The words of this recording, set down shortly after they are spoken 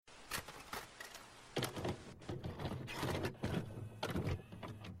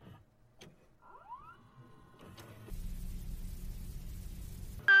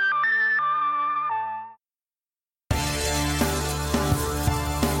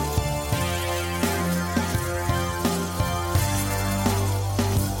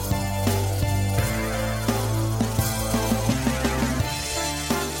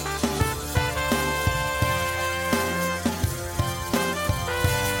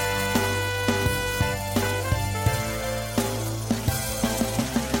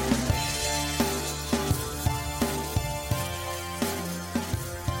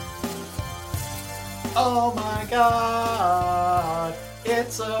god,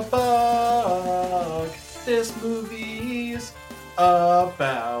 it's a bug. This movie's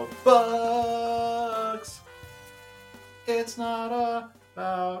about bugs. It's not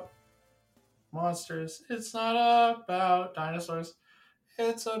about monsters. It's not about dinosaurs.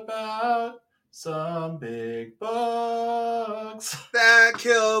 It's about some big bugs that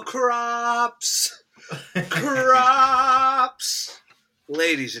kill crops. Crops.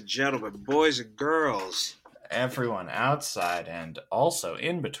 Ladies and gentlemen, boys and girls, everyone outside and also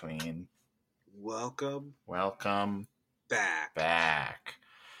in between, welcome back.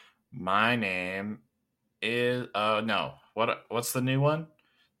 My name is what's the new one?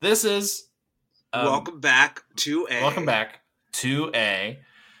 This is welcome back to a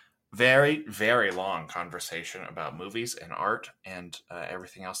very, very long conversation about movies and art and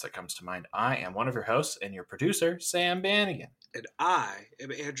everything else that comes to mind. I am one of your hosts and your producer, Sam Bannigan. And I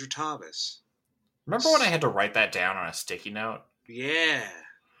am Andrew Thomas. Remember when I had to write that down on a sticky note? Yeah.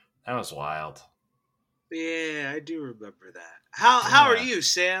 That was wild. Yeah, I do remember that. How are you,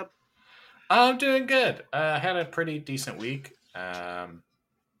 Sam? I'm doing good. I had a pretty decent week. Yeah,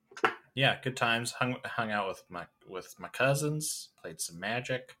 good times. Hung out with my cousins. Played some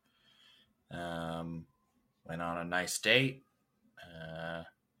Magic. Went on a nice date.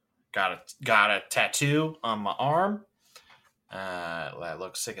 Got a tattoo on my arm. That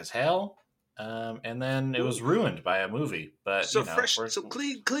looks sick as hell. And then it was ruined by a movie. But so fresh, so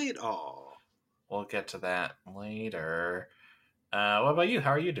clean. Oh, we'll get to that later. What about you?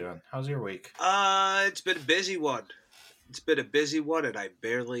 How are you doing? How's your week? It's been a busy one. And I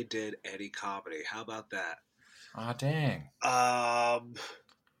barely did any comedy. How about that? Aw, dang.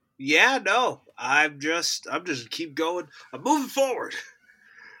 Yeah, no. I'm just keep going. I'm moving forward.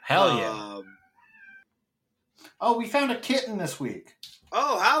 Hell yeah. Oh, we found a kitten this week.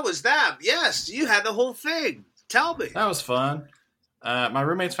 Oh, how was that? Yes, you had the whole thing. Tell me. That was fun. My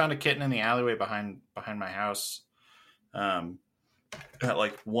roommates found a kitten in the alleyway behind my house. At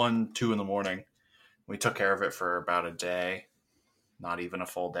like 1, 2 in the morning. We took care of it for about a day, not even a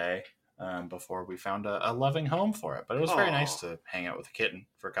full day, before we found a loving home for it. But it was very nice to hang out with a kitten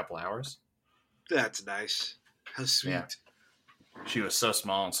for a couple hours. That's nice. How sweet. Yeah. She was so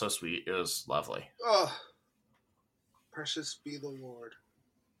small and so sweet. It was lovely. Oh, precious be the Lord.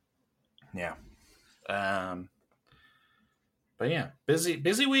 Yeah. But yeah,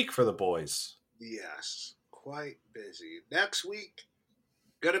 busy week for the boys. Yes, quite busy. Next week,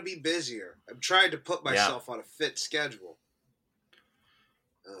 gonna be busier. I'm trying to put myself on a fit schedule.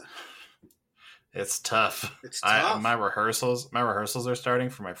 It's tough. My rehearsals are starting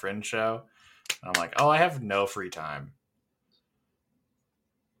for my fringe show. And I'm like, I have no free time.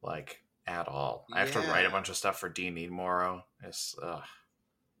 Like, at all. I have to write a bunch of stuff for D&D tomorrow. It's,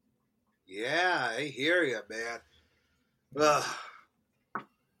 Yeah, I hear you, man.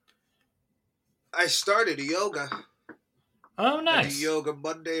 I started a yoga. Oh, nice. I do yoga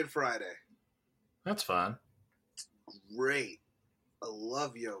Monday and Friday. That's fun. Great. I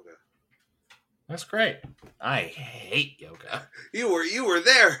love yoga. That's great. I hate yoga. You were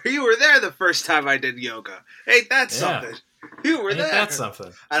there. You were there the first time I did yoga. Ain't that something? You were there. That's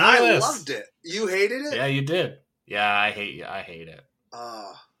something. And I loved it. You hated it? Yeah, you did. Yeah, I hate it.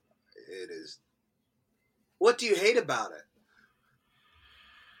 It is. What do you hate about it?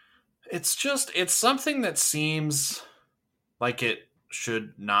 It's something that seems like it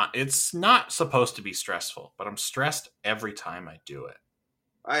should not. It's not supposed to be stressful, but I'm stressed every time I do it.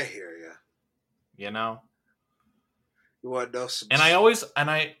 I hear you. You know? You want to know some... And I always...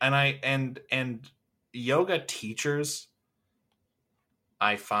 And yoga teachers,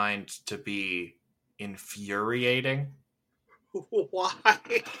 I find to be infuriating. Why?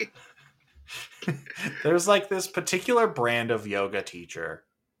 There's like this particular brand of yoga teacher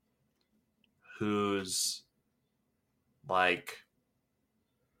who's like...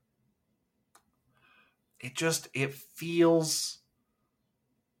 It feels...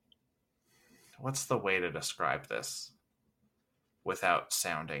 What's the way to describe this without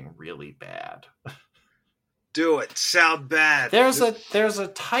sounding really bad? Do it. Sound bad. There's a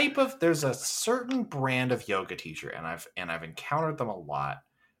certain brand of yoga teacher, and I've encountered them a lot,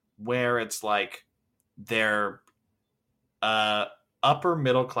 where it's like they're upper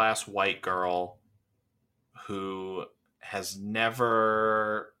middle class white girl who has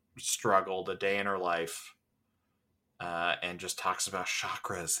never struggled a day in her life. And just talks about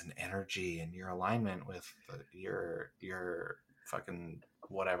chakras and energy and your alignment with your fucking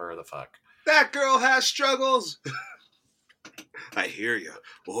whatever the fuck. That girl has struggles. I hear you.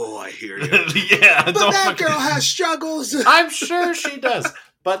 Oh, I hear you. Yeah. But that girl has struggles. I'm sure she does.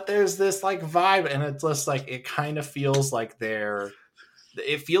 But there's this like vibe, and it's just like it kind of feels like they're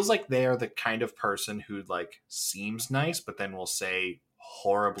the kind of person who like seems nice, but then will say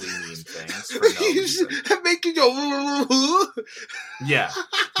horribly mean things for no reason. Making go. Yeah,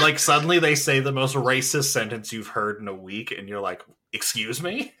 like suddenly they say the most racist sentence you've heard in a week, and you're like, "Excuse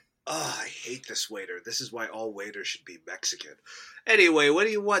me." Oh, I hate this waiter. This is why all waiters should be Mexican. Anyway, what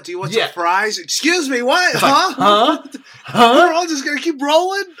do you want? Do you want some fries? Excuse me, what? Huh? We're all just gonna keep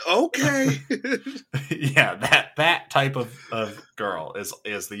rolling? Okay. Yeah, that type of girl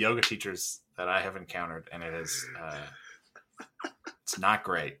is the yoga teachers that I have encountered, and it is it's not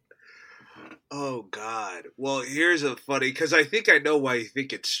great. Oh God. Well, here's a funny, because I think I know why you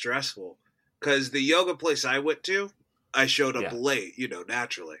think it's stressful. Because the yoga place I went to, I showed up late,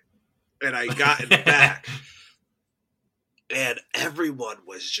 naturally. And I got back. And everyone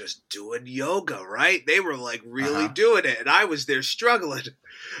was just doing yoga, right? They were like really doing it. And I was there struggling.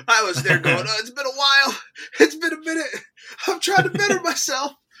 I was there going, oh, it's been a while. It's been a minute. I'm trying to better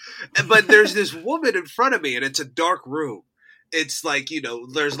myself. But there's this woman in front of me, and it's a dark room. It's like,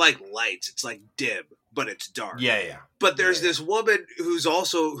 there's like lights. It's like dim, but it's dark. Yeah. But there's this woman who is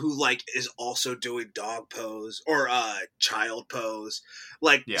also doing dog pose or child pose.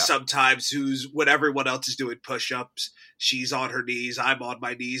 Like sometimes who's when everyone else is doing push-ups, she's on her knees, I'm on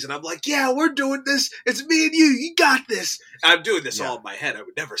my knees, and I'm like, yeah, we're doing this. It's me and you. You got this. And I'm doing this all in my head. I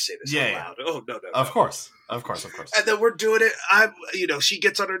would never say this out loud. Oh, no. Of course. And then we're doing it. She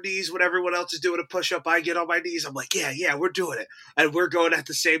gets on her knees when everyone else is doing a push-up. I get on my knees. I'm like, yeah, we're doing it. And we're going at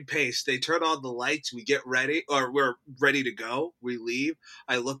the same pace. They turn on the lights. We get ready, or we're ready to go. We leave.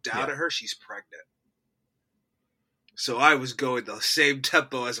 I look down at her. She's pregnant. So I was going the same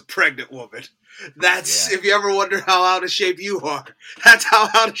tempo as a pregnant woman. That's, if you ever wonder how out of shape you are, that's how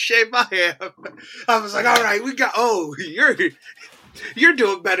out of shape I am. I was like, all right, you're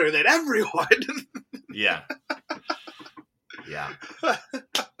doing better than everyone. Yeah.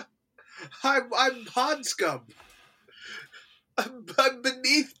 I'm pond scum. I'm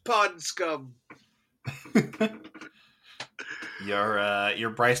beneath pond scum.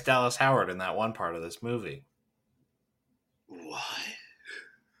 You're Bryce Dallas Howard in that one part of this movie. What?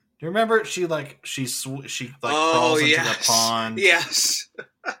 Do you remember she crawls into the pond? Yes.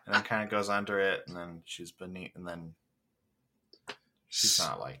 And then kind of goes under it, and then she's beneath, and then she's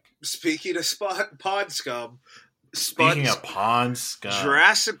not like. Speaking of pond scum. Speaking of pond scum.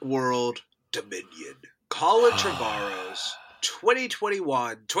 Jurassic World Dominion. Colin Trevorrow's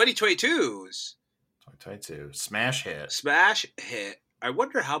 2022's. 2022. Smash hit. I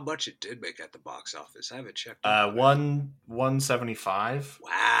wonder how much it did make at the box office. I haven't checked. 175.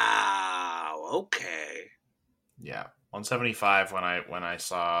 Wow. Okay. Yeah, 175 when I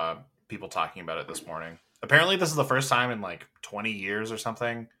saw people talking about it this morning. Apparently, this is the first time in like 20 years or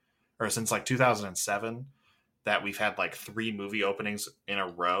something, or since like 2007, that we've had like 3 movie openings in a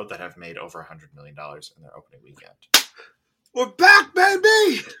row that have made over $100 million in their opening weekend. We're back,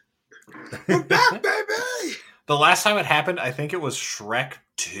 baby! We're back, baby! The last time it happened, I think it was Shrek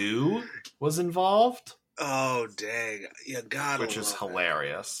 2 was involved. Oh, dang. Yeah, God. Which is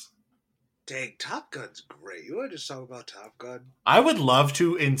hilarious. Dang, Top Gun's great. You want to just talk about Top Gun? I would love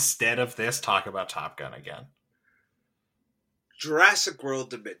to, instead of this, talk about Top Gun again. Jurassic World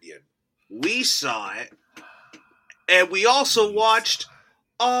Dominion. We saw it. And we also watched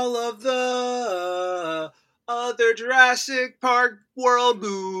all of the other Jurassic Park World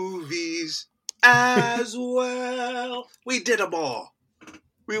movies as well. We did them all.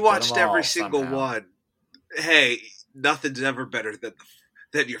 We watched every single one. Hey, nothing's ever better than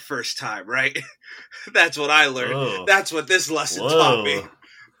your first time, right? That's what I learned. Whoa. That's what this lesson taught me.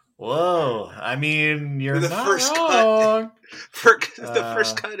 Whoa. I mean, you're the not first wrong. The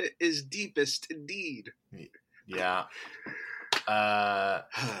first cut is deepest indeed. Yeah.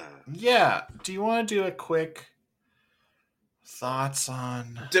 Yeah. Do you want to do a quick thoughts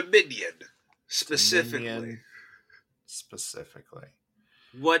on Dominion specifically?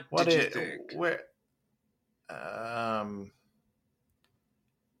 What did you think?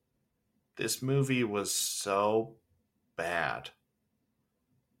 This movie was so bad.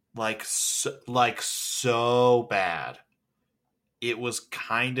 Like so bad. It was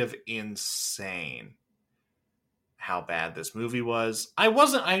kind of insane how bad this movie was.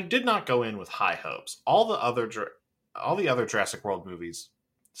 I did not go in with high hopes. All the other Jurassic World movies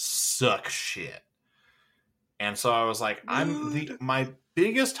suck shit. And so I was like, my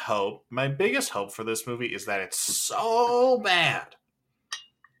biggest hope for this movie is that it's so bad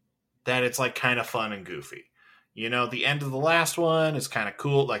that it's like kind of fun and goofy. The end of the last one is kind of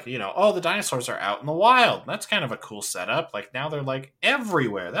cool. Like, oh, the dinosaurs are out in the wild. That's kind of a cool setup. Like, now they're like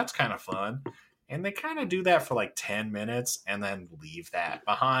everywhere. That's kind of fun. And they kind of do that for like 10 minutes and then leave that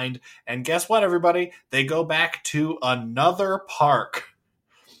behind. And guess what, everybody? They go back to another park.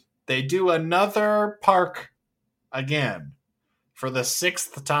 They do another park again. For the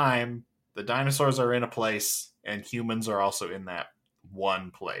 6th time, the dinosaurs are in a place and humans are also in that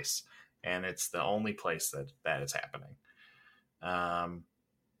one place. And it's the only place that is happening.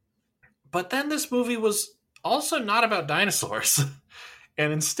 But then this movie was also not about dinosaurs.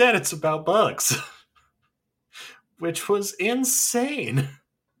 And instead it's about bugs. Which was insane.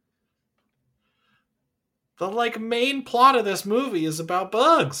 The main plot of this movie is about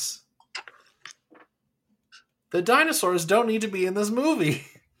bugs. The dinosaurs don't need to be in this movie.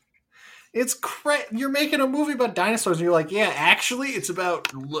 It's you're making a movie about dinosaurs and you're like, yeah, actually it's about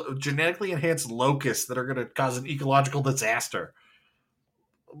genetically enhanced locusts that are going to cause an ecological disaster.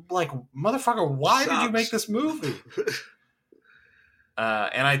 Like, motherfucker, why did you make this movie?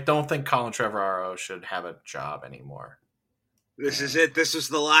 And I don't think Colin Trevorrow should have a job anymore. This is it? This was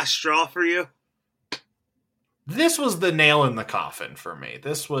the last straw for you? This was the nail in the coffin for me.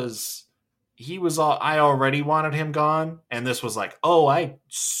 I already wanted him gone, and this was like, oh, I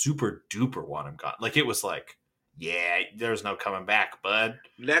super duper want him gone. Like, it was like, yeah, there's no coming back, bud.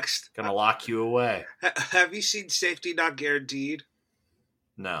 Next. Gonna lock you away. Have you seen Safety Not Guaranteed?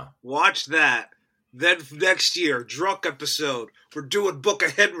 No. Watch that. Then next year, drunk episode, we're doing Book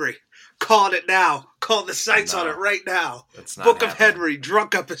of Henry. Calling it now. Calling the sites on it right now. It's not Book happening. of Henry,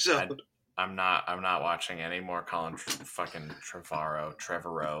 drunk episode. I'm not watching any more Colin fucking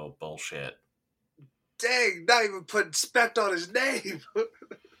Trevorrow bullshit. Dang, not even putting spect on his name.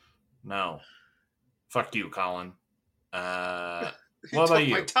 No. Fuck you, Colin. What about about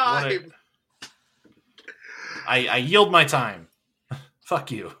you? My time. I yield my time.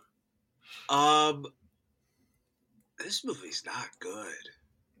 Fuck you. This movie's not good.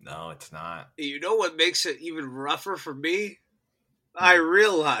 No, it's not. You know what makes it even rougher for me? I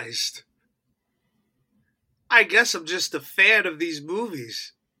realized. I guess I'm just a fan of these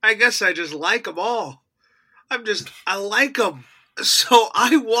movies. I guess I just like them all. I like them. So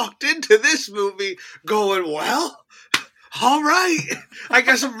I walked into this movie going, well, all right. I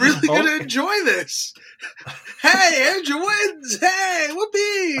guess I'm really going to enjoy this. Hey, Andrew wins. Hey,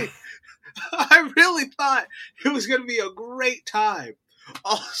 whoopee. I really thought it was going to be a great time.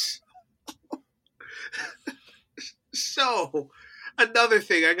 Also, so, another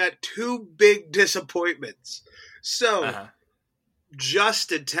thing, I got 2 big disappointments. So,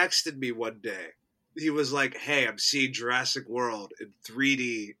 Justin texted me one day. He was like, hey, I'm seeing Jurassic World in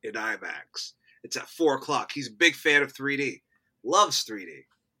 3D in IMAX. It's at 4 o'clock. He's a big fan of 3D. Loves 3D.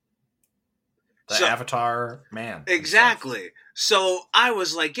 The Avatar man. Exactly. So I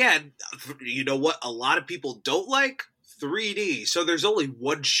was like, yeah, you know what? A lot of people don't like 3D. So there's only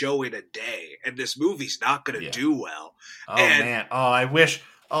one show in a day. And this movie's not going to do well. Oh, man. Oh, I wish.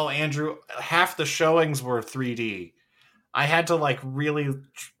 Oh, Andrew, half the showings were 3D. I had to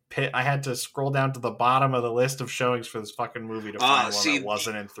I had to scroll down to the bottom of the list of showings for this fucking movie to find one that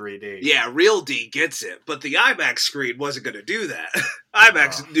wasn't in 3D. Yeah, Real D gets it, but the IMAX screen wasn't going to do that.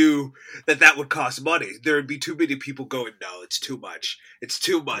 IMAX knew that would cost money. There would be too many people going, no, it's too much. It's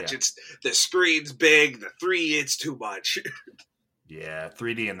too much. Yeah. It's the screen's big, it's too much. Yeah,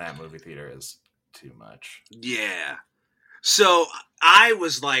 3D in that movie theater is too much. Yeah. So I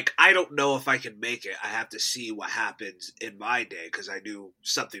was like, I don't know if I can make it. I have to see what happens in my day because I knew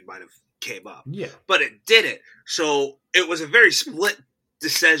something might have came up. Yeah. But it didn't. So it was a very split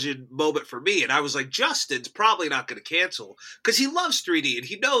decision moment for me. And I was like, Justin's probably not going to cancel because he loves 3D and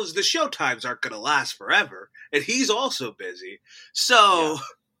he knows the show times aren't going to last forever. And he's also busy. So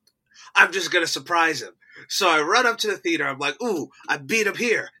I'm just going to surprise him. So I run up to the theater. I'm like, ooh, I beat him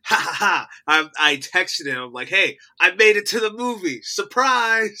here. Ha ha ha. I texted him. I'm like, hey, I made it to the movie.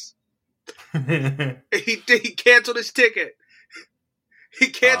 Surprise. He canceled his ticket. He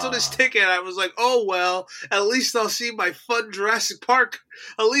canceled his ticket. I was like, oh, well, at least I'll see my fun Jurassic Park.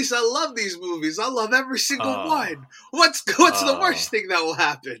 At least I love these movies. I love every single one. What's the worst thing that will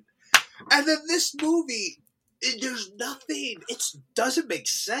happen? And then this movie, there's nothing. It doesn't make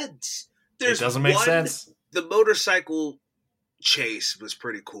sense. It doesn't make sense. The motorcycle chase was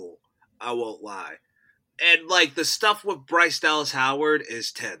pretty cool. I won't lie. And, like, the stuff with Bryce Dallas Howard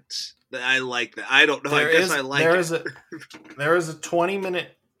is tense. I like that. I don't know. I guess I like it. There is a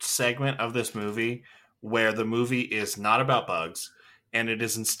 20-minute segment of this movie where the movie is not about bugs, and it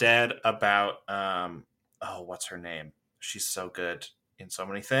is instead about, what's her name? She's so good in so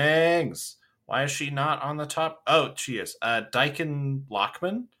many things. Why is she not on the top? Oh, she is. Dyken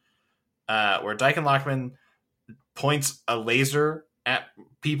Lockman, where Dyken Lockman points a laser at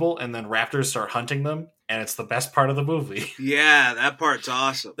people and then raptors start hunting them, and it's the best part of the movie. Yeah, that part's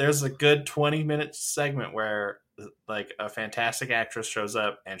awesome. There's a good 20-minute segment where like a fantastic actress shows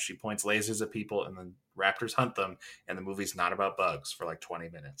up and she points lasers at people and then raptors hunt them, and the movie's not about bugs for like 20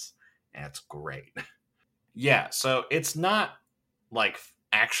 minutes, and it's great. Yeah, so it's not like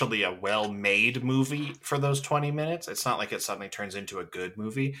actually a well-made movie for those 20 minutes. It's not like it suddenly turns into a good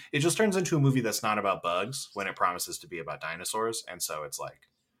movie. It just turns into a movie that's not about bugs when it promises to be about dinosaurs, and so it's like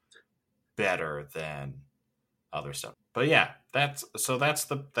better than other stuff. But yeah, that's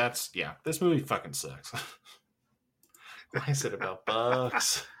this movie fucking sucks. Why is it about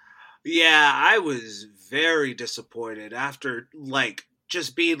bugs? Yeah, I was very disappointed after like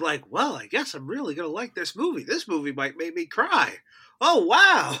just being like, well, I guess I'm really gonna like this movie. This movie might make me cry. Oh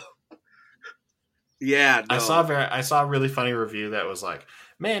wow. Yeah, no. I saw a really funny review that was like,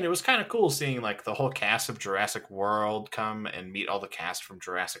 man, it was kind of cool seeing like the whole cast of Jurassic World come and meet all the cast from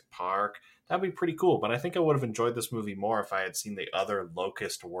Jurassic Park. That'd be pretty cool, but I think I would have enjoyed this movie more if I had seen the other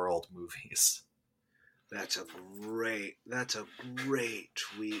Locust World movies. That's a great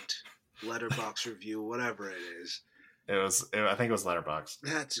tweet. Letterbox review, whatever it is. I think it was Letterbox.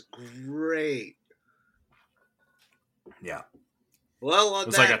 That's great. Yeah. Well, it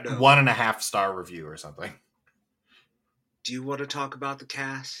was like a 1.5 star review or something. Do you want to talk about the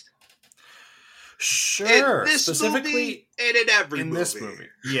cast? Sure. In this Specifically, movie and in every movie. This movie.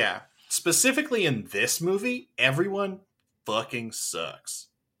 Yeah. Specifically in this movie, everyone fucking sucks.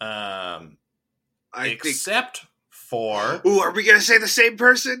 Except for... Ooh, are we going to say the same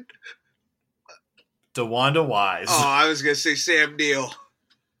person? DeWanda Wise. Oh, I was going to say Sam Neill.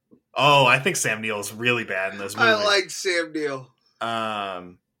 Oh, I think Sam Neill is really bad in this movie. I like Sam Neill.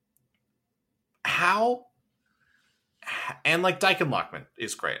 How... And like Dyken Lockman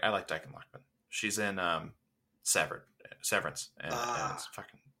is great. I like Dyken Lockman. She's in Severance. And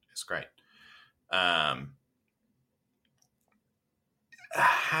it's great.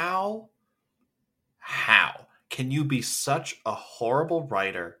 How can you be such a horrible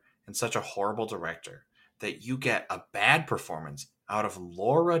writer and such a horrible director that you get a bad performance out of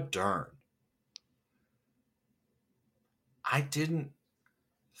Laura Dern? I didn't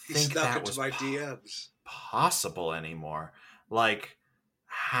think that was my DMs. Possible anymore. Like,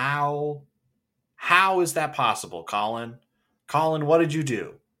 how is that possible, Colin? Colin, what did you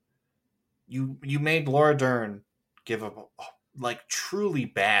do? You made Laura Dern give a like truly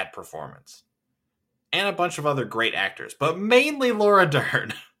bad performance. And a bunch of other great actors, but mainly Laura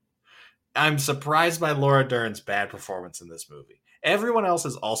Dern. I'm surprised by Laura Dern's bad performance in this movie. Everyone else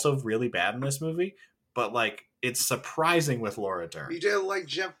is also really bad in this movie, but like it's surprising with Laura Dern. You didn't like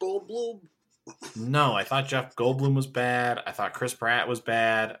Jeff Goldblum? No, I thought Jeff Goldblum was bad. I thought Chris Pratt was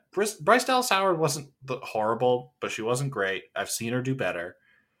bad. Bryce Dallas Howard wasn't horrible, but she wasn't great. I've seen her do better.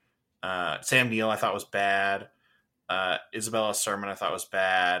 Sam Neill I thought was bad. Isabella Sermon I thought was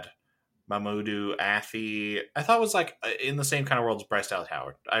bad. Mahmoud Afi I thought was like in the same kind of world as Bryce Dallas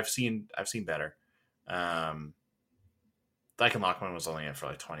Howard. I've seen better. Dyken Lockman was only in for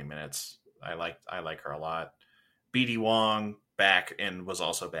like 20 minutes. I like her a lot. BD Wong back and was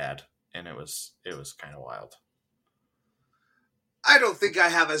also bad, and it was kind of wild. I don't think I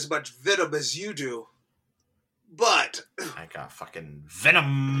have as much venom as you do, but I got fucking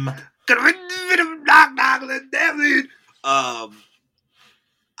venom. Venom,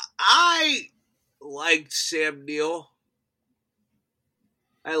 I liked Sam Neill.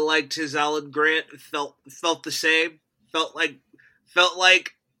 I liked his Alan Grant. Felt the same. Felt like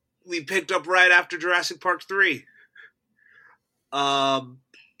we picked up right after Jurassic Park 3.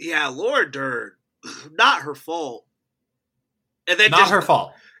 Yeah, Laura Dern, not her fault. And then not her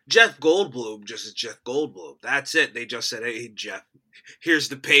fault. Jeff Goldblum just is Jeff Goldblum. That's it. They just said, "Hey, Jeff, here's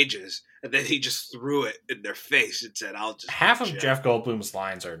the pages," and then he just threw it in their face and said, "I'll just." Half of Jeff Goldblum's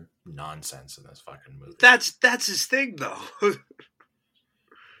lines are nonsense in this fucking movie. That's his thing, though.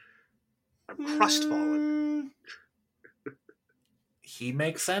 I'm crestfallen. He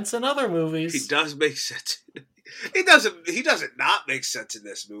makes sense in other movies. He does make sense. He doesn't not make sense in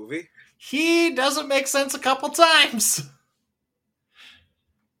this movie. He doesn't make sense a couple times.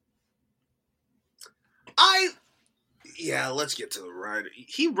 Let's get to the writer.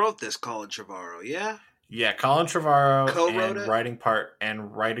 He wrote this, Colin Trevorrow, yeah? Yeah, Colin Trevorrow co-wrote it? Writing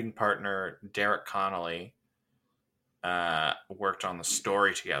partner Derek Connolly worked on the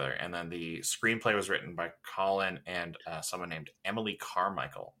story together, and then the screenplay was written by Colin and someone named Emily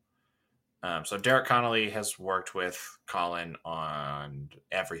Carmichael. So Derek Connolly has worked with Colin on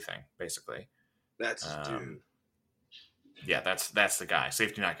everything, basically. That's his dude. Yeah, that's the guy.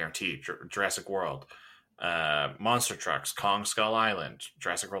 Safety Not Guaranteed, Jurassic World, Monster Trucks, Kong Skull Island,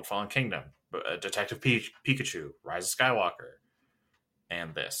 Jurassic World Fallen Kingdom, Detective Pikachu, Rise of Skywalker,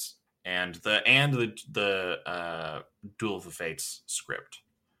 and this. And the Duel of the Fates script.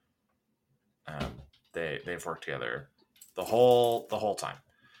 They've worked together the whole time.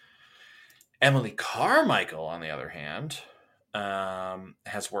 Emily Carmichael, on the other hand,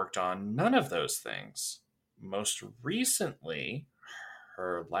 has worked on none of those things. Most recently,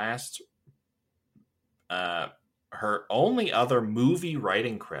 her only other movie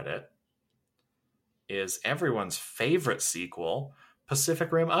writing credit is everyone's favorite sequel,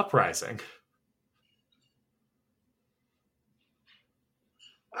 Pacific Rim Uprising.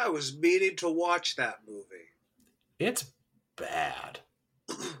 I was meaning to watch that movie. It's bad.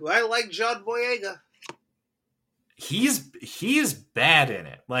 I like John Boyega. He's bad in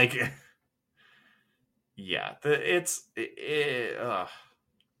it. Like, yeah,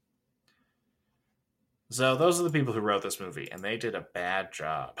 So those are the people who wrote this movie, and they did a bad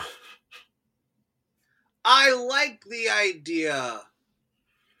job. I like the idea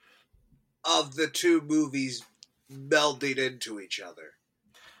of the two movies melding into each other.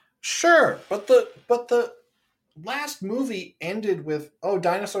 Sure, but the last movie ended with,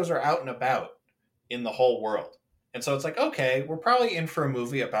 dinosaurs are out and about in the whole world. And so it's like, okay, we're probably in for a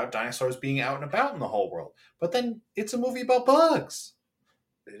movie about dinosaurs being out and about in the whole world. But then it's a movie about bugs.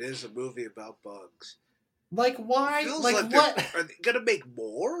 It is a movie about bugs. Like, why? Like what? Are they going to make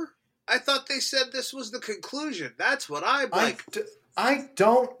more? I thought they said this was the conclusion. That's what I'm like. I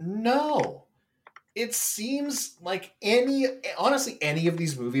don't know. It seems like any of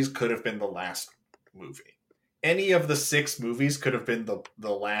these movies could have been the last movie. Any of the 6 movies could have been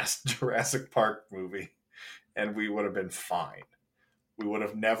the last Jurassic Park movie, and we would have been fine. We would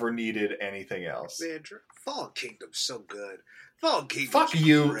have never needed anything else. Man, Fallen Kingdom's so good. Fallen Kingdom's Fuck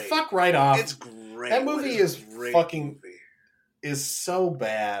you. great. Fuck right off. It's great. That movie is so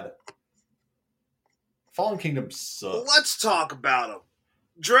bad. Fallen Kingdom sucks. Well, let's talk about them.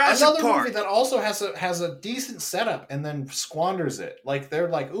 Jurassic Another Park. movie that also has a decent setup and then squanders it. Like, they're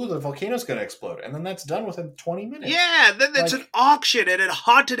like, ooh, the volcano's going to explode. And then that's done within 20 minutes. Yeah, then it's an auction and a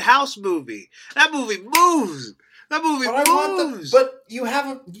haunted house movie. That movie moves. But you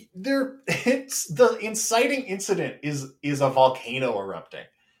have it's the inciting incident is a volcano erupting.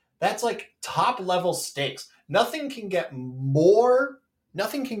 That's like top level stakes. Nothing can get more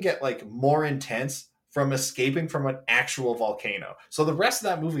intense from escaping from an actual volcano. So the rest of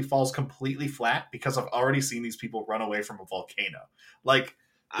that movie falls completely flat because I've already seen these people run away from a volcano. Like,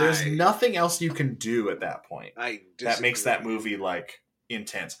 there's nothing else you can do at that point that makes that movie like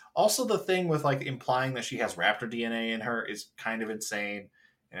intense. Also, the thing with like implying that she has raptor DNA in her is kind of insane,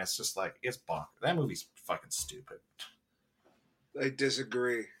 and it's just like, it's bonkers. That movie's fucking stupid. I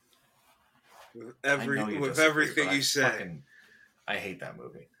disagree with everything you say. I hate that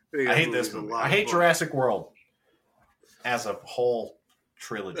movie. I hate this movie. I hate Jurassic World as a whole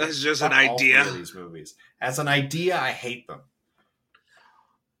trilogy. That's just an idea. All 3 of these movies. As an idea, I hate them.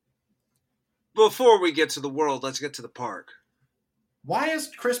 Before we get to the world, let's get to the park. Why is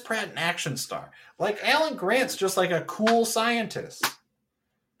Chris Pratt an action star? Like, Alan Grant's just like a cool scientist.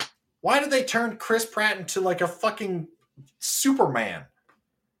 Why did they turn Chris Pratt into like a fucking Superman?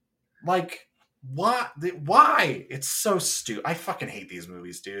 Like, why? It's so stupid. I fucking hate these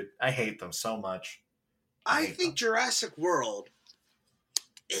movies, dude. I hate them so much. I think Jurassic World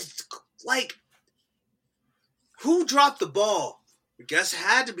is like, who dropped the ball? I guess it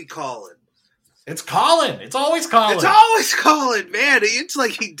had to be Colin. It's Colin. It's always Colin. It's always Colin, man. It's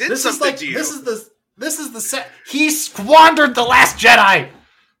like he did something to you. This is the set. He squandered The Last Jedi.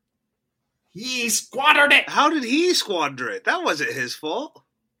 He squandered it. How did he squander it? That wasn't his fault.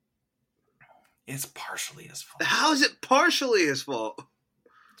 It's partially his fault. How is it partially his fault?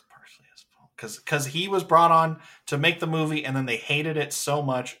 It's partially his fault. Because he was brought on to make the movie, and then they hated it so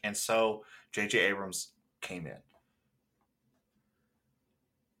much, and so J.J. Abrams came in.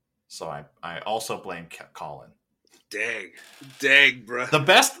 So I also blame Colin. Dang, bro.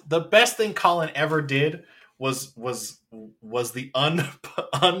 The best thing Colin ever did was the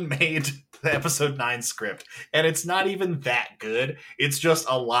unmade episode 9 script, and it's not even that good. It's just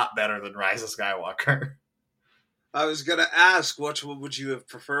a lot better than Rise of Skywalker. I was gonna ask, which one would you have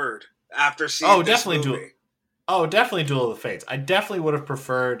preferred after seeing this movie? Definitely Duel of the Fates. I definitely would have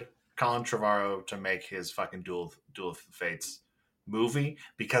preferred Colin Trevorrow to make his fucking Duel of the Fates movie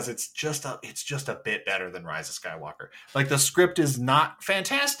because it's just a bit better than Rise of Skywalker. Like, the script is not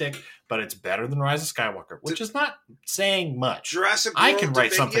fantastic, but it's better than Rise of Skywalker, which is not saying much. Jurassic I World can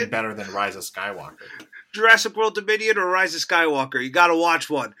write Dominion? something better than Rise of Skywalker. Jurassic World Dominion or Rise of Skywalker? You gotta watch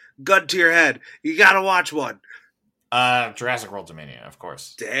one. Gun to your head. You gotta watch one. Jurassic World Dominion, of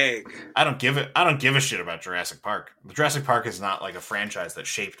course. Dang. I don't give a shit about Jurassic Park. Jurassic Park is not like a franchise that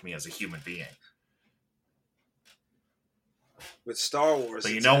shaped me as a human being. With Star Wars,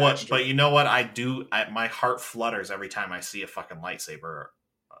 but you know what? But you know what? My heart flutters every time I see a fucking lightsaber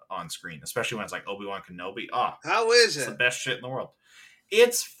on screen, especially when it's like Obi-Wan Kenobi. Oh, how is it? It's the best shit in the world.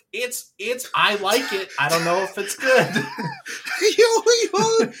 It's. I like it. I don't know if it's good. you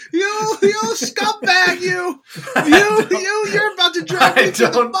scumbag! You're about to drag me to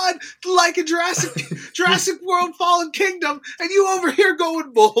the mud like a Jurassic World Fallen Kingdom, and you over here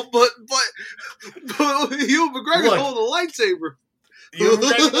going bull, but Ewan McGregor holding a lightsaber. Ewan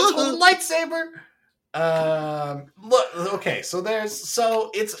McGregor holding a lightsaber. Look, okay, so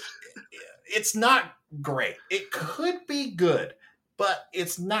it's not great. It could be good, but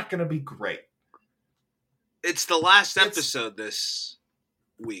it's not going to be great. It's the last episode this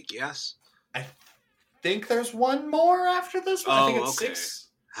week, yes? I think there's one more after this one. I think it's 6.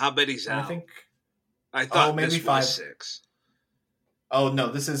 How many's out? I thought maybe this 5. was 6. Oh,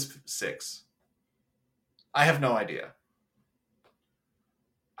 no, this is 6. I have no idea.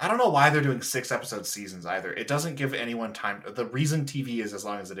 I don't know why they're doing 6-episode seasons either. It doesn't give anyone time. The reason TV is as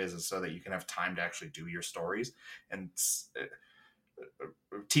long as it is so that you can have time to actually do your stories. And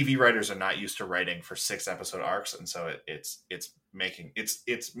TV writers are not used to writing for 6-episode arcs, and so it's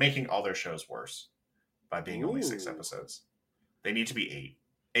making all their shows worse by being only 6 episodes. They need to be 8.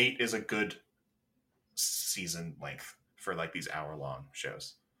 8 is a good season length for like these hour-long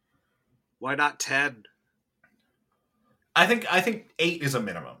shows. Why not 10? I think 8 is a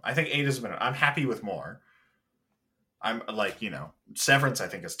minimum. I'm happy with more. I'm like, Severance I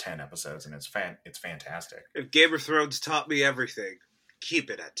think is 10 episodes and it's fantastic. If Game of Thrones taught me everything,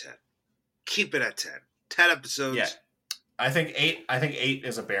 keep it at 10. Keep it at 10. 10 episodes. Yeah. I think 8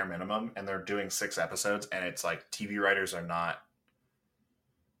 is a bare minimum, and they're doing 6 episodes, and it's like TV writers are not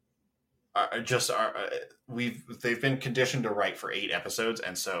they've been conditioned to write for 8 episodes,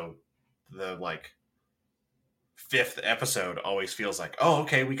 and so the like 5th episode always feels like, oh,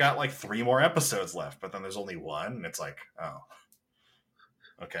 okay, we got like 3 more episodes left, but then there's only 1, and it's like, oh,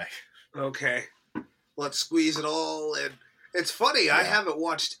 okay, let's squeeze it all in. It's funny, I haven't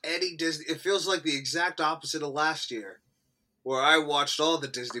watched any Disney. It feels like the exact opposite of last year, where I watched all the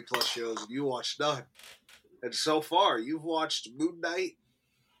Disney Plus shows and you watched none. And so far, you've watched Moon Knight,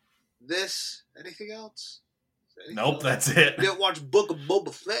 anything else? Nope, that's it. You didn't watch Book of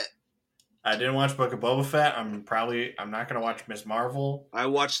Boba Fett? I didn't watch Book of Boba Fett. I'm not going to watch Ms. Marvel. I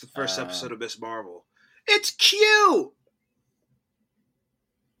watched the first episode of Ms. Marvel. It's cute!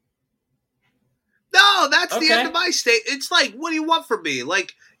 No, that's the end of my state. It's like, what do you want from me?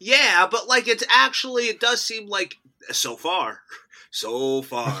 Like, yeah, but like it does seem like, so far,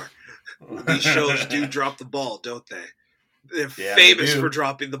 these shows do drop the ball, don't they? They're famous for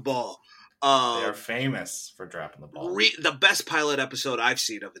dropping the ball. They are famous for dropping the ball. The best pilot episode I've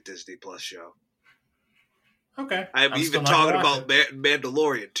seen of a Disney Plus show. Okay. I'm even talking about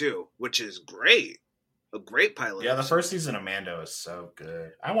Mandalorian, too, which is great. A great pilot. Yeah, the first season of Mando is so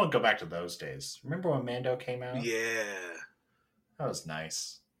good. I won't go back to those days. Remember when Mando came out? Yeah. That was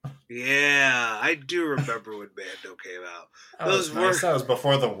nice. Yeah, I do remember when Mando came out. That was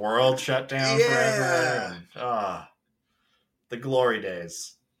before the world shut down forever. And, the glory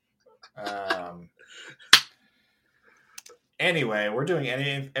days. Anyway, we're doing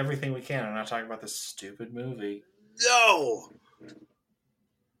everything we can. I'm not talking about this stupid movie. No!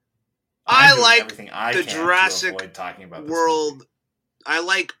 I like the Jurassic World. I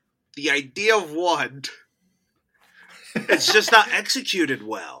like the idea of 1. It's just not executed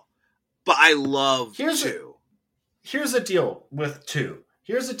well. But I love 2. Here's the deal with 2.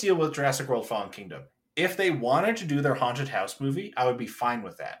 Here's the deal with Jurassic World Fallen Kingdom. If they wanted to do their haunted house movie, I would be fine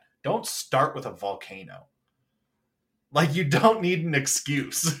with that. Don't start with a volcano. Like, you don't need an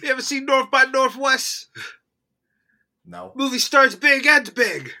excuse. You ever seen North by Northwest? No. Movie starts big, ends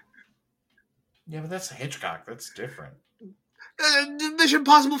big. Yeah, but that's Hitchcock. That's different. Mission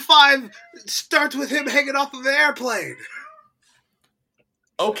Impossible 5 starts with him hanging off of an airplane.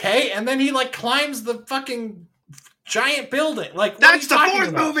 Okay, and then he like climbs the fucking giant building. Like, that's the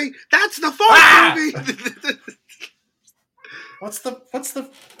 4th movie. That's the 4th movie. What's the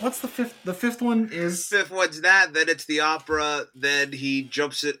 5th? The 5th one is 5th one's that. Then it's the opera. Then he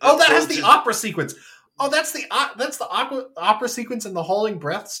jumps it. Oh, that has the opera sequence. Oh, that's the opera sequence and the holding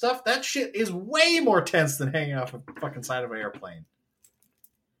breath stuff. That shit is way more tense than hanging off a fucking side of an airplane.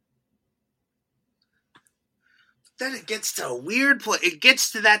 Then it gets to a weird place. It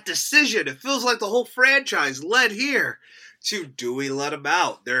gets to that decision. It feels like the whole franchise led here to, do we let them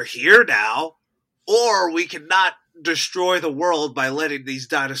out? They're here now, or we cannot destroy the world by letting these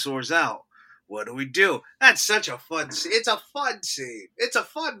dinosaurs out. What do we do? That's such a fun scene. It's a fun scene. It's a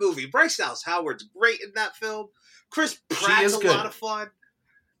fun movie. Bryce Dallas Howard's great in that film. Chris Pratt's a lot of fun.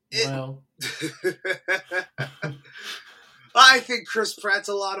 Well, I think Chris Pratt's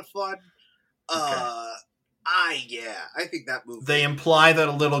a lot of fun. Okay. I think that movie. They imply that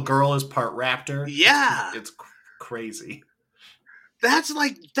a little girl is part raptor. Yeah. It's crazy. That's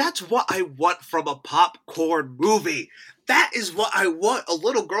what I want from a popcorn movie. That is what I want. A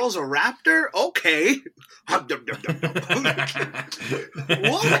little girl's a raptor? Okay. Okay,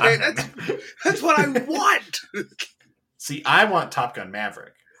 that's what I want. See, I want Top Gun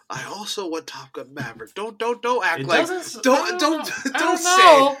Maverick. I also want Top Gun Maverick. Don't act It like don't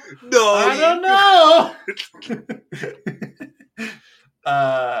say no. I don't know.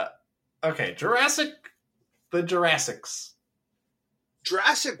 Okay, the Jurassics.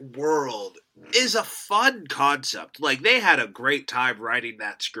 Jurassic World is a fun concept. Like, they had a great time writing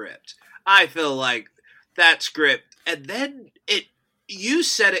that script. I feel like that script, and then you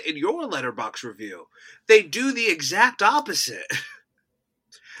said it in your Letterboxd review. They do the exact opposite.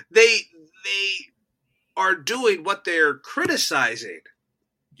 They are doing what they're criticizing.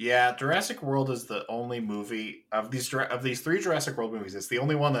 Yeah, Jurassic World is the only movie of these three Jurassic World movies. It's the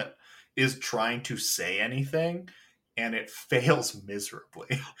only one that is trying to say anything, and it fails miserably.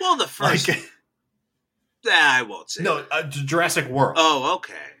 Well, the first, I won't say. No, Jurassic World. Oh,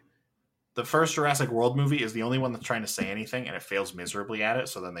 okay. The first Jurassic World movie is the only one that's trying to say anything, and it fails miserably at it.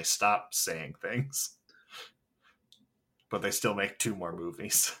 So then they stop saying things, but they still make 2 more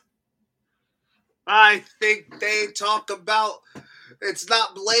movies. I think they talk about it's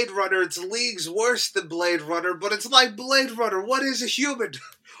not Blade Runner, it's leagues worse than Blade Runner, but it's like Blade Runner. What is a human?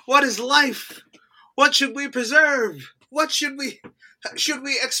 What is life? What should we preserve? What should we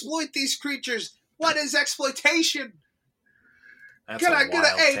exploit these creatures? What is exploitation? Can I get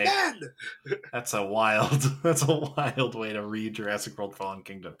an amen? That's a wild way to read Jurassic World Fallen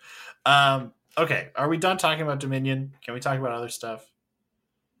Kingdom. Okay, are we done talking about Dominion? Can we talk about other stuff?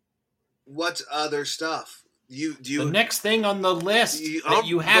 What other stuff? The next thing on the list that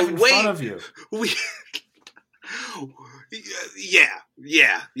you have in front of you. Yeah.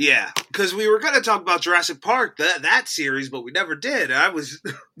 Because we were going to talk about Jurassic Park, that series, but we never did.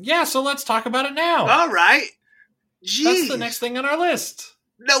 Yeah, so let's talk about it now. All right. Jeez. That's the next thing on our list.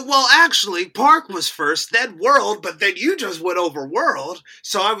 No, well, actually, Park was first, then World, but then you just went over World,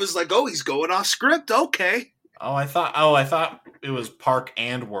 so I was like, oh, he's going off script, okay. I thought it was Park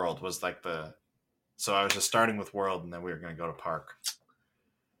and World was like so I was just starting with World, and then we were going to go to Park.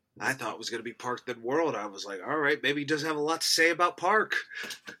 I thought it was going to be Park then World. I was like, all right, maybe he doesn't have a lot to say about Park.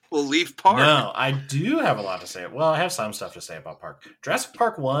 We'll leave Park. No, I do have a lot to say. Well, I have some stuff to say about Park. Jurassic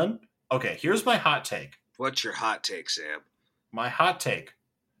Park 1, okay, here's my hot take. What's your hot take, Sam? My hot take.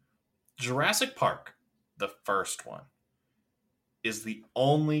 Jurassic Park, the first one, is the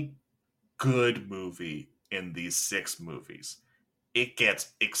only good movie in these 6 movies. It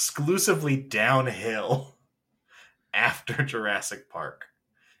gets exclusively downhill after Jurassic Park.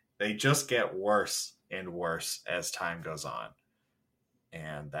 They just get worse and worse as time goes on.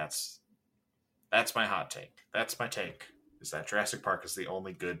 And that's my hot take. That's my take, is that Jurassic Park is the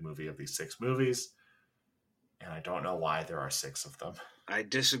only good movie of these 6 movies. And I don't know why there are 6 of them. I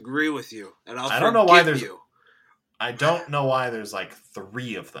disagree with you. And I don't know why there's... I don't know why there's like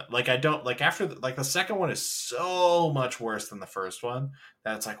 3 of them. Like, I don't like after the second one is so much worse than the first one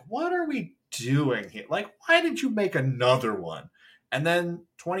that it's like, what are we doing here? Like, why did you make another one? And then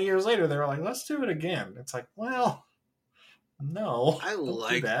 20 years later, they were like, let's do it again. It's like, well, no. I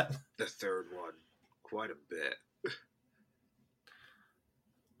like the third one quite a bit.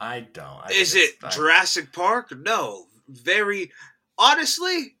 I don't. Is it Jurassic Park? No. Very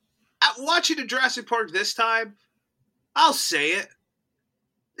honestly, watching a Jurassic Park this time, I'll say it.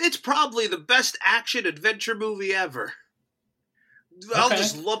 It's probably the best action adventure movie ever. I'll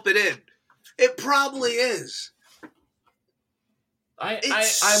just lump it in. It probably is.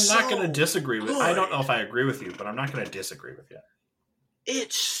 I'm not going to disagree with. I don't know if I agree with you, but I'm not going to disagree with you.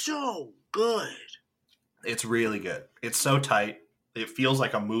 It's so good. It's really good. It's so tight. It feels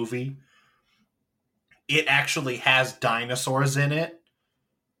like a movie. It actually has dinosaurs in it.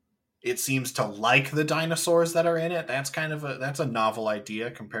 It seems to like the dinosaurs that are in it. That's a novel idea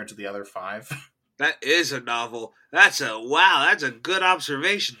compared to the other 5. That is a novel. That's a good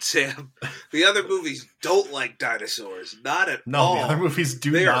observation, Sam. The other movies don't like dinosaurs. Not at all. No, the other movies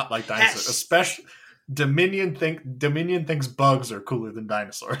do not like dinosaurs. Especially Dominion thinks bugs are cooler than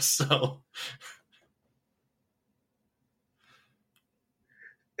dinosaurs, so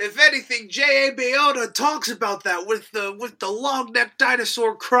if anything, J.A. Bayona talks about that with the long necked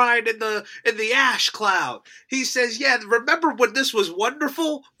dinosaur crying in the ash cloud. He says, "Yeah, remember when this was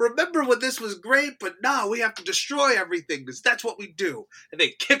wonderful? Remember when this was great? But now we have to destroy everything because that's what we do." And they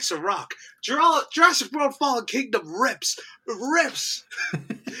kicks a rock. Jurassic World: Fallen Kingdom rips. It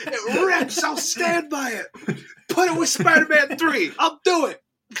rips. I'll stand by it. Put it with Spider-Man 3. I'll do it.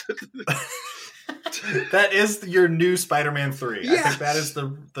 That is your new Spider-Man 3. Yes. I think that is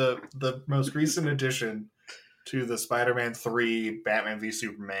the most recent addition to the Spider-Man 3, Batman v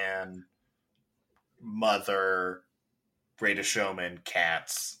Superman, Mother, Greatest Showman,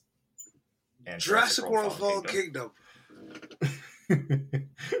 Cats, and Jurassic World: Fallen Kingdom.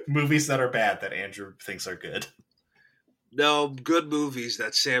 Movies that are bad that Andrew thinks are good. No, good movies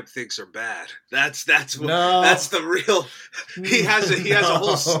that Sam thinks are bad. That's the real. He has a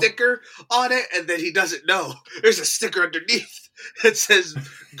whole sticker on it, and then he doesn't know. There's a sticker underneath that says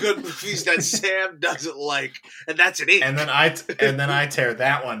 "good movies that Sam doesn't like," and that's an ink. And then I tear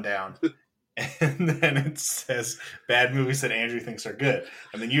that one down, and then it says "bad movies that Andrew thinks are good,"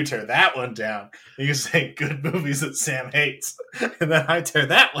 and then you tear that one down, and you say "good movies that Sam hates," and then I tear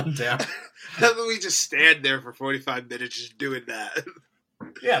that one down. Then we just stand there for 45 minutes just doing that.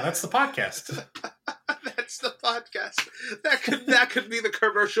 Yeah, that's the podcast. That's the podcast. That could be the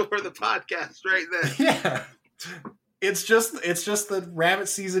commercial for the podcast right there. Yeah. It's just the rabbit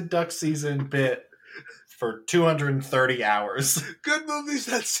season, duck season bit for 230 hours. Good movies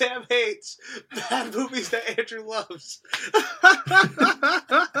that Sam hates. Bad movies that Andrew loves.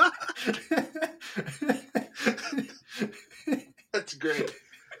 That's great.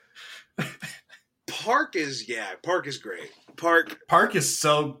 Park is great. Park is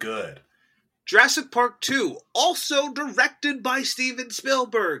so good. Jurassic Park 2, also directed by Steven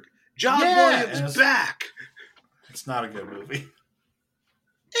Spielberg. John Williams back. It's not a good movie.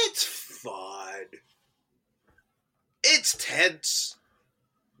 It's fun. It's tense.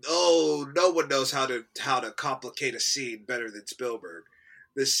 Oh, no one knows how to complicate a scene better than Spielberg.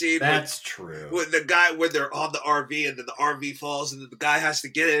 The scene true. When they're on the RV and then the RV falls and then the guy has to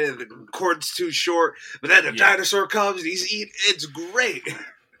get it and the cord's too short, but then the dinosaur comes and he's eating. It's great.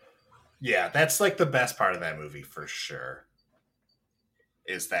 Yeah, that's like the best part of that movie for sure.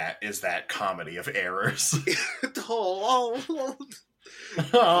 Is that comedy of errors?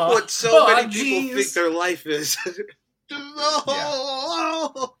 What so many people think their life is.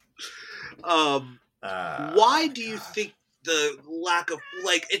 Why do you think the lack of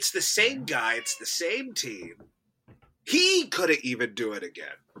it's the same guy, it's the same team? He couldn't even do it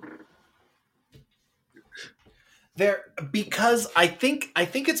again. Because I think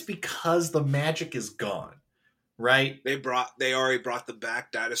it's because the magic is gone, right? They already brought them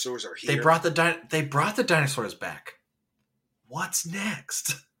back. Dinosaurs are here. They brought the dinosaurs back. What's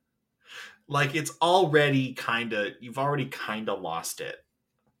next? Like it's already you've already lost it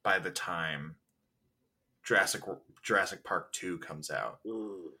by the time Jurassic Park 2 comes out.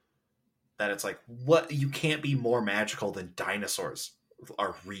 That it's like, what? You can't be more magical than dinosaurs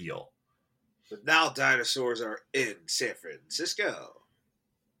are real. But now dinosaurs are in San Francisco.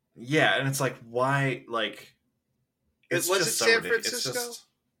 Yeah, and it's like, why? Like, was it San Francisco?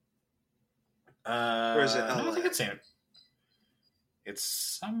 Or is it LA? No, I think it's It's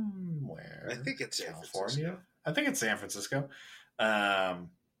somewhere. I think it's California. San Francisco. I think it's San Francisco.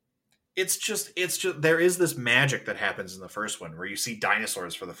 It's just there is this magic that happens in the first one where you see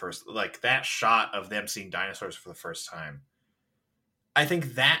dinosaurs for the first, like that shot of them seeing dinosaurs for the first time. I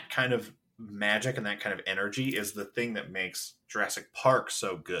think that kind of magic and that kind of energy is the thing that makes Jurassic Park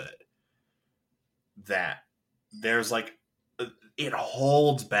so good. That there's it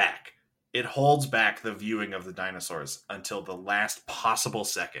holds back the viewing of the dinosaurs until the last possible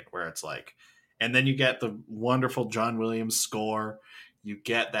second, where it's like, and then you get the wonderful John Williams score. You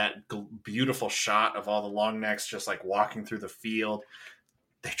get that beautiful shot of all the long necks just like walking through the field.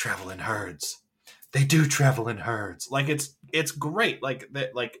 They travel in herds. They do travel in herds. Like it's great. Like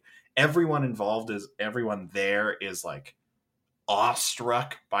that. Like everyone there is like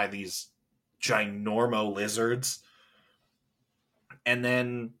awestruck by these ginormo lizards, and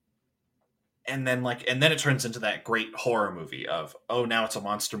then it turns into that great horror movie of, oh, now it's a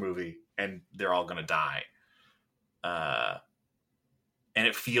monster movie and they're all gonna die. And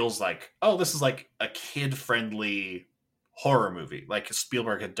it feels like, oh, this is like a kid-friendly horror movie. Like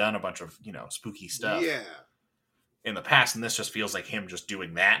Spielberg had done a bunch of, spooky stuff in the past, and this just feels like him just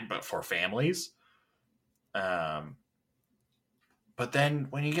doing that, but for families. But then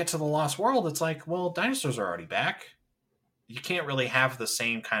when you get to The Lost World, it's like, well, dinosaurs are already back. You can't really have the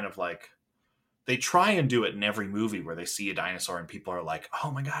same kind of like, they try and do it in every movie where they see a dinosaur and people are like, oh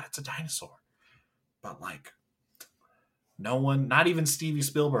my God, it's a dinosaur. But like, no one, not even Steven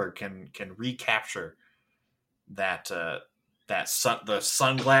Spielberg can recapture that, the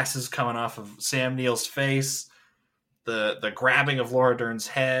sunglasses coming off of Sam Neill's face, the grabbing of Laura Dern's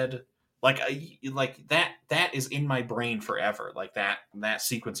head. Like that is in my brain forever. Like that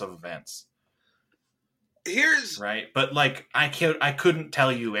sequence of events. Right. But like, I couldn't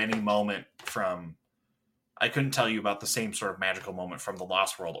tell you any moment from, I couldn't tell you about the same sort of magical moment from The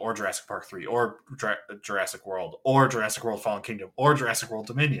Lost World or Jurassic Park 3 or Jurassic World or Jurassic World Fallen Kingdom or Jurassic World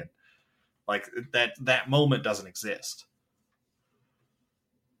Dominion. Like that moment doesn't exist.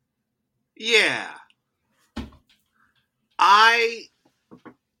 Yeah. I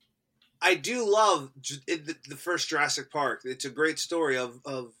do love the first Jurassic Park. It's a great story of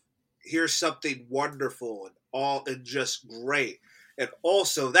here's something wonderful and just great. And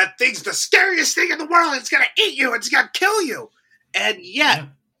also, that thing's the scariest thing in the world. It's going to eat you. It's going to kill you. And yet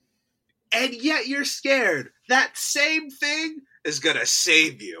you're scared. That same thing is going to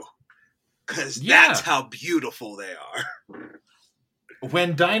save you. Because that's how beautiful they are.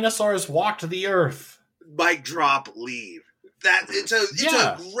 When dinosaurs walked the earth. Mic drop, leave. It's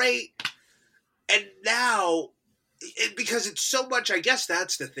a great... And now, because it's so much, I guess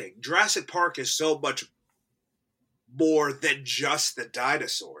that's the thing. Jurassic Park is so much more than just the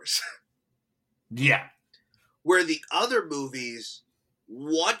dinosaurs. Yeah. Where the other movies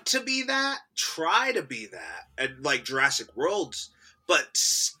want to be that, try to be that, and like Jurassic Worlds, but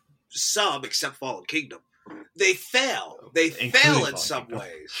some, except Fallen Kingdom, they fail. They fail in some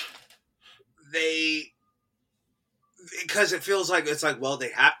ways. Because it feels like it's like, well,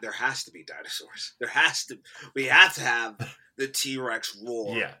 there has to be dinosaurs. We have to have the T-Rex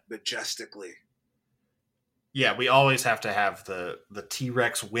roar majestically. Yeah, we always have to have the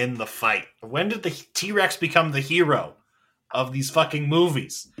T-Rex win the fight. When did the T-Rex become the hero of these fucking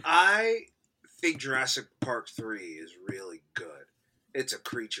movies? I think Jurassic Park 3 is really good. It's a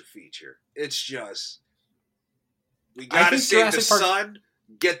creature feature. It's just, we gotta save the sun,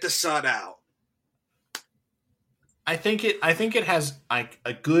 get the sun out. I think it has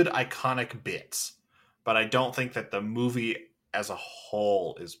a good iconic bits, but I don't think that the movie as a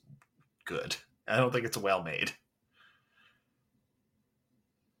whole is good. I don't think it's well made.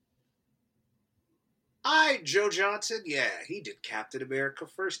 Joe Johnson, he did Captain America: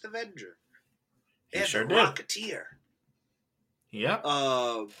 First Avenger. He sure did. Rocketeer. Yep.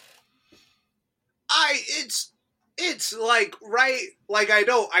 It's like, right, like I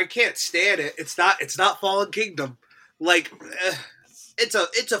can't stand it. It's not Fallen Kingdom. Like,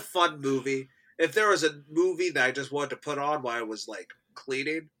 it's a fun movie. If there was a movie that I just wanted to put on while I was like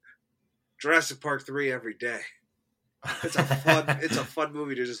cleaning, Jurassic Park 3 every day. It's a fun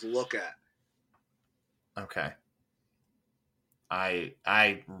movie to just look at. Okay. I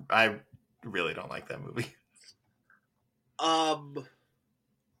really don't like that movie.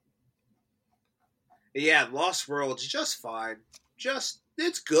 Yeah, Lost World's just fine.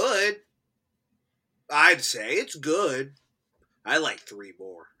 It's good. I'd say it's good. I like 3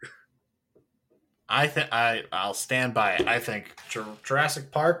 more. I'll stand by it. I think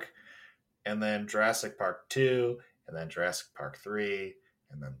Jurassic Park, and then Jurassic Park 2, and then Jurassic Park 3,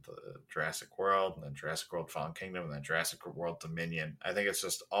 and then the Jurassic World, and then Jurassic World Fallen Kingdom, and then Jurassic World Dominion. I think it's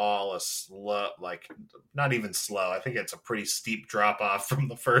just all a slow, like, not even slow. I think it's a pretty steep drop off from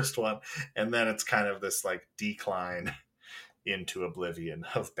the first one, and then it's kind of this like decline into oblivion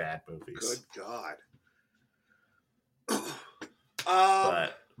of bad movies. Good God.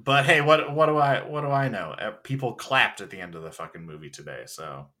 But hey, what do I know? People clapped at the end of the fucking movie today,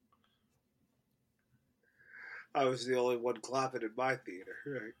 so I was the only one clapping in my theater.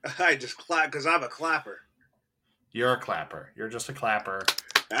 Right? I just clap because I'm a clapper. You're a clapper. You're just a clapper.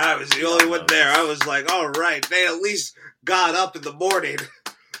 I was the only one there. I was like, all right, they at least got up in the morning.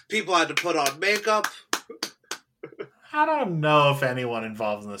 People had to put on makeup. I don't know if anyone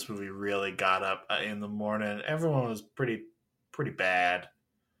involved in this movie really got up in the morning. Everyone was pretty bad.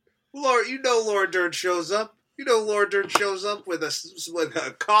 Laura Dern shows up. Laura Dern shows up with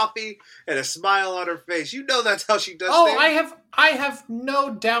a coffee and a smile on her face. That's how she does things. I have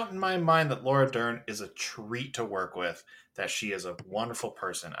no doubt in my mind that Laura Dern is a treat to work with. That she is a wonderful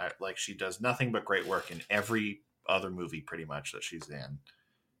person. She does nothing but great work in every other movie, pretty much, that she's in.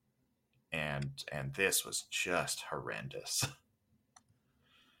 and this was just horrendous.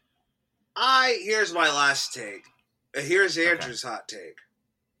 Here's my last take. Here's Andrew's hot take.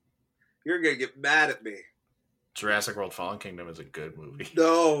 You're gonna get mad at me. Jurassic World: Fallen Kingdom is a good movie.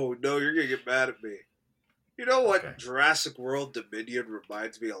 No, you're gonna get mad at me. You know what Jurassic World Dominion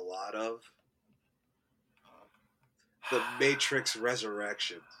reminds me a lot of? The Matrix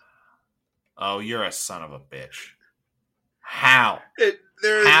Resurrections. Oh, you're a son of a bitch. How?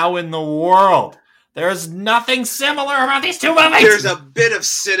 How in the world? There's nothing similar about these two movies! There's a bit of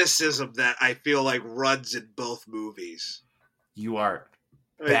cynicism that I feel like runs in both movies. You are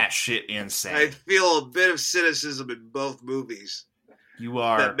batshit insane. I feel a bit of cynicism in both movies. You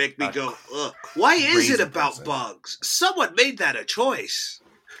are. That make me go, ugh. Why is it about bugs? Someone made that a choice.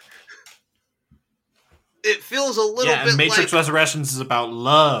 It feels a little bit Matrix Resurrections is about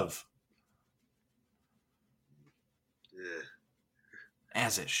love. Yeah.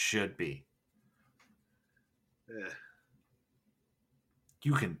 As it should be. Yeah.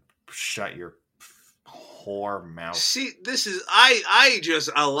 You can shut your whore mouth. See, this is I just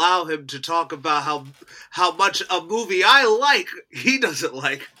allow him to talk about how much a movie I like he doesn't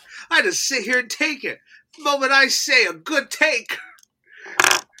like. I just sit here and take it. The moment I say a good take,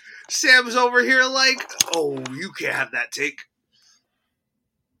 Sam's over here like, oh, you can't have that take.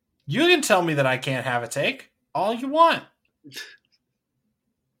 You can tell me that I can't have a take all you want.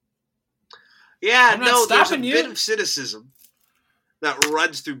 Yeah, no, there's a bit of cynicism that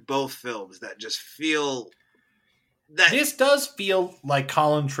runs through both films that just feel that this does feel like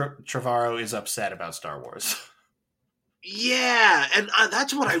Colin Trevorrow is upset about Star Wars. Yeah, and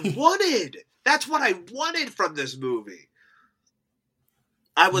that's what I wanted. That's what I wanted from this movie.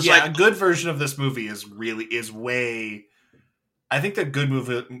 I was like, a good version of this movie is way. I think the good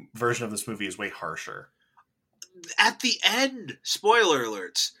version of this movie is way harsher. At the end, spoiler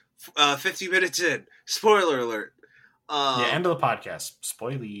alerts. 50 minutes in, spoiler alert. End of the podcast.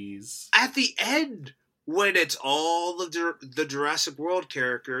 Spoilies. At the end, when it's all of the Jurassic World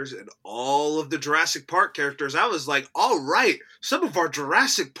characters and all of the Jurassic Park characters, I was like, all right, some of our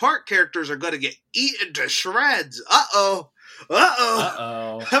Jurassic Park characters are going to get eaten to shreds. Uh-oh.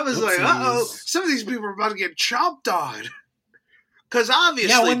 I was like, uh-oh. Some of these people are about to get chomped on. Because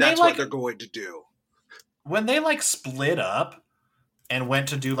obviously that's what they're going to do. When they, split up and went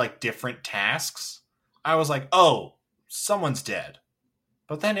to do, different tasks, I was like, oh, someone's dead.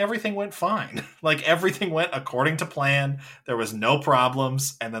 But then everything went fine. Everything went according to plan. There was no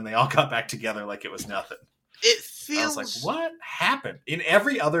problems. And then they all got back together like it was nothing. It feels... I was like, what happened? In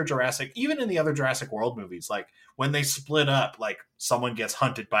every other even in the other Jurassic World movies, when they split up, someone gets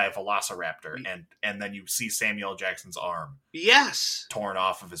hunted by a velociraptor and then you see Samuel Jackson's arm. Yes. Torn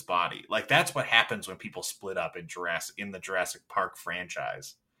off of his body. That's what happens when people split up in the Jurassic Park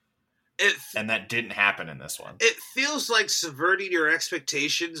franchise. And that didn't happen in this one. It feels like subverting your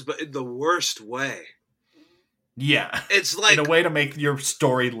expectations, but in the worst way. Yeah. It's like... in a way to make your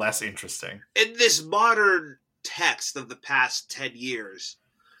story less interesting. In this modern text of the past 10 years,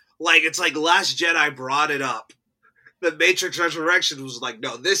 it's like Last Jedi brought it up. The Matrix Resurrection was like,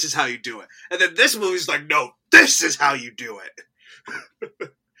 no, this is how you do it. And then this movie's like, no, this is how you do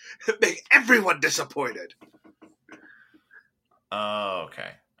it. Make everyone disappointed. Oh,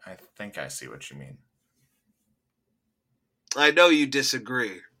 okay. I think I see what you mean. I know you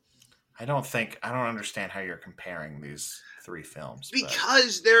disagree. I don't understand how you're comparing these three films.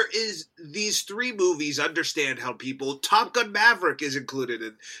 Because there is these three movies understand how people... Top Gun Maverick is included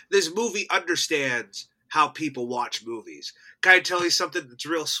in... This movie understands how people watch movies. Can I tell you something that's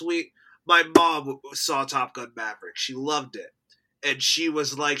real sweet? My mom saw Top Gun Maverick. She loved it. And she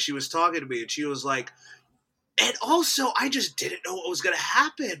was talking to me and she was like... And also, I just didn't know what was going to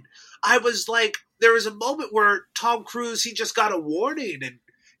happen. I was like, there was a moment where Tom Cruise, he just got a warning, and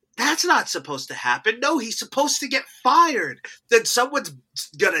that's not supposed to happen. No, he's supposed to get fired. Then someone's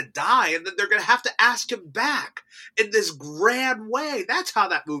going to die, and then they're going to have to ask him back in this grand way. That's how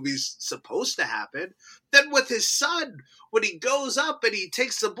that movie's supposed to happen. Then with his son, when he goes up and he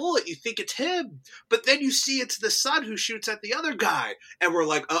takes the bullet, you think it's him. But then you see it's the son who shoots at the other guy. And we're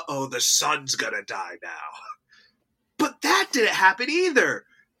like, uh-oh, the son's going to die now. But that didn't happen either.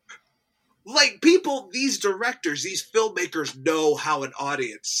 These directors, these filmmakers know how an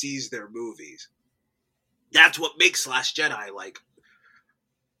audience sees their movies. That's what makes Last Jedi,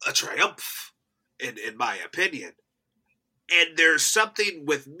 a triumph, in my opinion. And there's something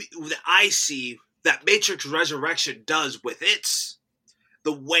that I see that Matrix Resurrection does with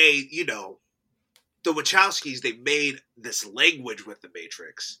the way, the Wachowskis, they made this language with the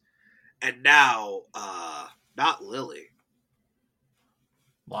Matrix. And now, not Lily.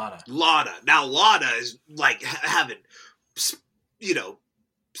 Lana. Now Lana is like having,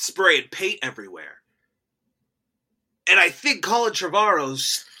 spraying paint everywhere. And I think Colin Trevorrow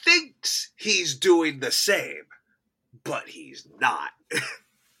thinks he's doing the same, but he's not.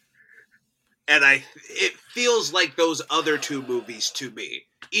 And it feels like those other two movies to me,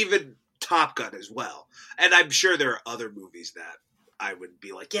 even Top Gun as well. And I'm sure there are other movies that I would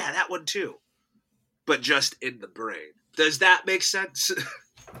be like, yeah, that one too. But just in the brain. Does that make sense?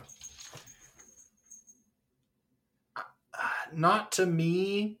 Not to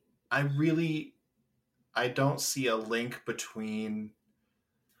me. I don't see a link between...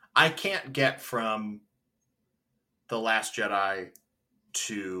 I can't get from The Last Jedi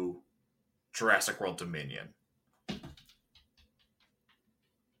to Jurassic World Dominion.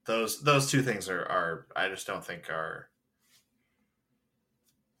 Those two things are I just don't think are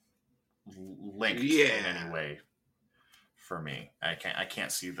linked in any way for me. I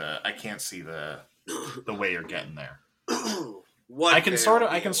can't see the way you're getting there. I can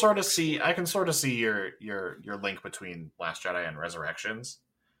sort of see your link between Last Jedi and Resurrections,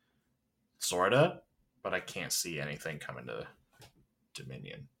 sorta, but I can't see anything coming to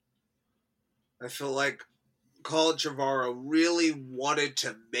Dominion. I feel like Colin Trevorrow really wanted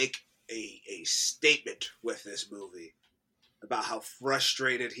to make a statement with this movie about how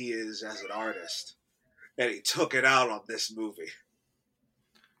frustrated he is as an artist, and he took it out on this movie.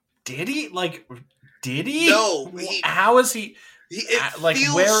 Did he? Did he? No. How is he? It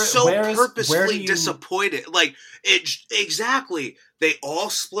feels so purposefully disappointed. Exactly. They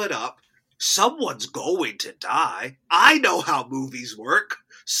all split up. Someone's going to die. I know how movies work.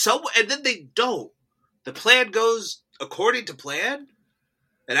 And then they don't. The plan goes according to plan,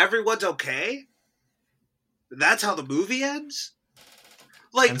 and everyone's okay. And that's how the movie ends.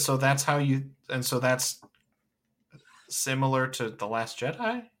 And so that's similar to The Last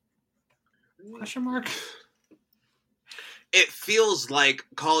Jedi? Question mark. It feels like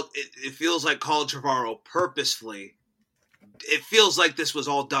Colin Trevorrow purposefully. It feels like this was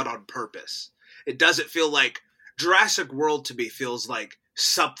all done on purpose. It doesn't feel like Jurassic World to me feels like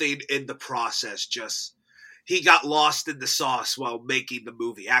something in the process. Just he got lost in the sauce while making the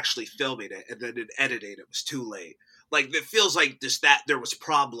movie, actually filming it, and then in editing it was too late. It feels like that there was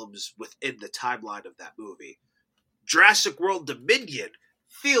problems within the timeline of that movie. Jurassic World Dominion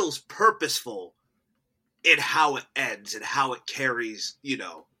feels purposeful in how it ends and how it carries,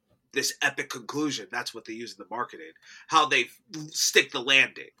 this epic conclusion. That's what they use in the marketing. How they stick the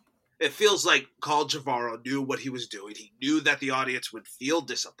landing. It feels like Colin Trevorrow knew what he was doing. He knew that the audience would feel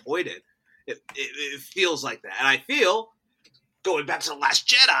disappointed. It feels like that. And I feel, going back to The Last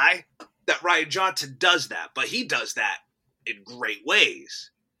Jedi, that Rian Johnson does that. But he does that in great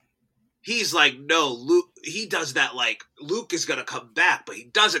ways. He's like, no, Luke. He does that like Luke is gonna come back, but he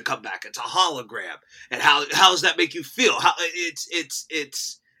doesn't come back. It's a hologram. And how does that make you feel? How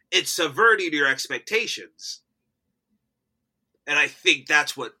it's subverting your expectations. And I think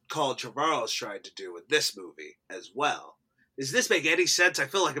that's what Colin Trevorrow is trying to do with this movie as well. Does this make any sense? I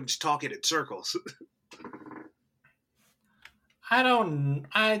feel like I'm just talking in circles.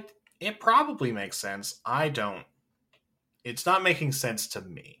 It probably makes sense. It's not making sense to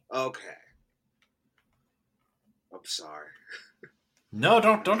me. Okay. I'm sorry. No,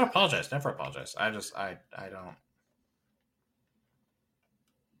 don't apologize. Never apologize. I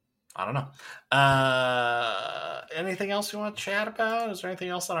don't know. Anything else you want to chat about? Is there anything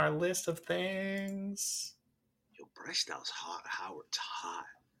else on our list of things? Yo, Bryce hot. Howard's hot.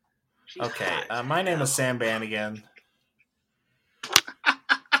 She's okay. Hot. My name is Sam Bannigan.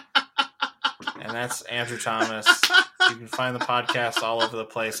 And that's Andrew Thomas. You can find the podcast all over the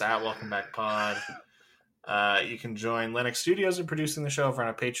place at Welcome Back Pod. You can join Linux Studios in producing the show over on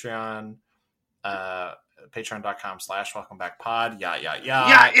a Patreon. Patreon.com/welcomebackpod.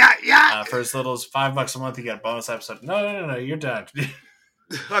 Yeah. For as little as $5 a month, you get a bonus episode. No, you're done.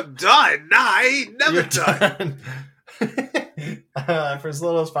 I'm done. Nah, I ain't never done. For as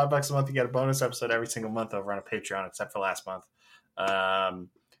little as $5 a month, you get a bonus episode every single month over on a Patreon, except for last month.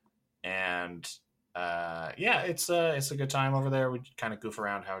 It's a good time over there. We kind of goof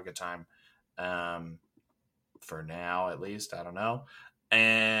around, have a good time. For now, at least. I don't know.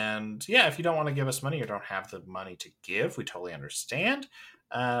 And yeah, if you don't want to give us money or don't have the money to give, we totally understand.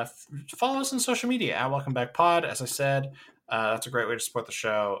 Follow us on social media at Welcome Back Pod. As I said, that's a great way to support the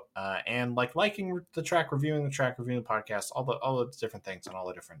show. And liking the track, reviewing the podcast, all the different things on all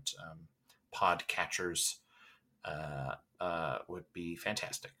the different pod catchers would be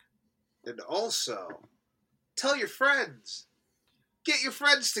fantastic. And also, tell your friends. Get your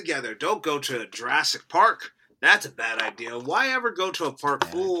friends together. Don't go to Jurassic Park. That's a bad idea. Why ever go to a park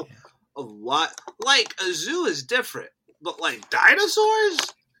full of what? Like, a zoo is different. But, like, dinosaurs?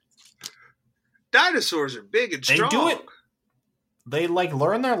 Dinosaurs are big and strong. They do it. They, like,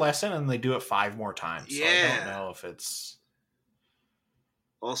 learn their lesson and they do it 5 more times. Yeah. So I don't know if it's...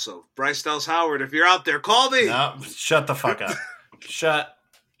 Also, Bryce Dallas Howard, if you're out there, call me. No, shut the fuck up.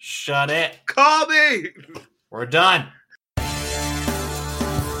 Shut it. Call me. We're done.